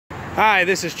Hi,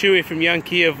 this is Chewy from Young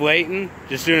Kia of Layton.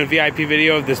 Just doing a VIP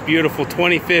video of this beautiful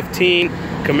 2015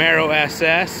 Camaro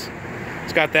SS.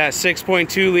 It's got that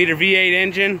 6.2 liter V8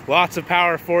 engine, lots of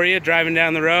power for you driving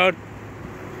down the road.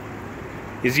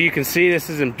 As you can see, this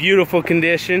is in beautiful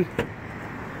condition.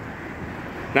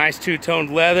 Nice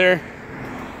two-toned leather.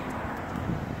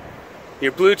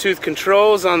 Your Bluetooth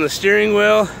controls on the steering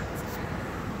wheel.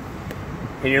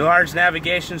 And your large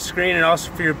navigation screen, and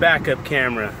also for your backup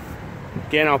camera.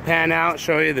 Again, I'll pan out,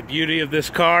 show you the beauty of this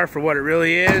car for what it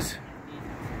really is.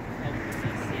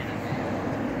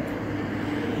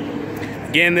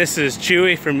 Again, this is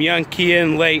Chewy from Young Kia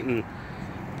in Layton.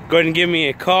 Go ahead and give me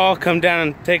a call. Come down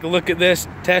and take a look at this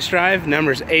test drive.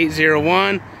 Number's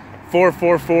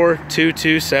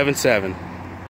 801-444-2277.